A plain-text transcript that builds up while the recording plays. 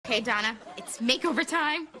Okay, Donna, it's makeover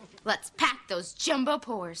time. Let's pack those jumbo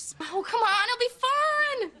pores. Oh, come on, it'll be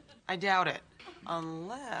fun. I doubt it.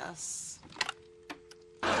 Unless...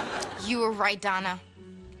 You were right, Donna.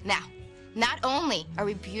 Now, not only are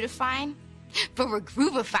we beautifying, but we're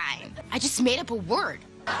groovifying. I just made up a word.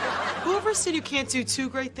 Whoever said you can't do two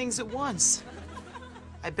great things at once?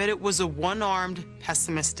 I bet it was a one-armed,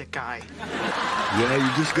 pessimistic guy. Yeah,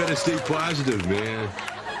 you just gotta stay positive, man.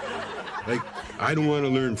 Like, I don't want to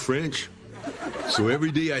learn French, so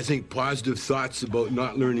every day I think positive thoughts about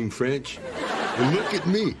not learning French. And look at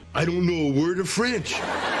me, I don't know a word of French.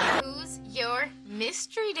 Who's your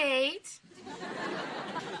mystery date?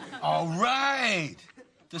 All right,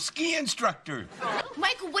 the ski instructor.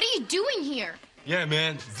 Michael, what are you doing here? Yeah,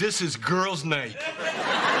 man, this is girls' night.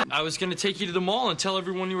 I was gonna take you to the mall and tell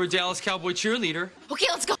everyone you were a Dallas Cowboy cheerleader. Okay,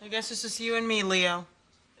 let's go. I guess it's just you and me, Leo.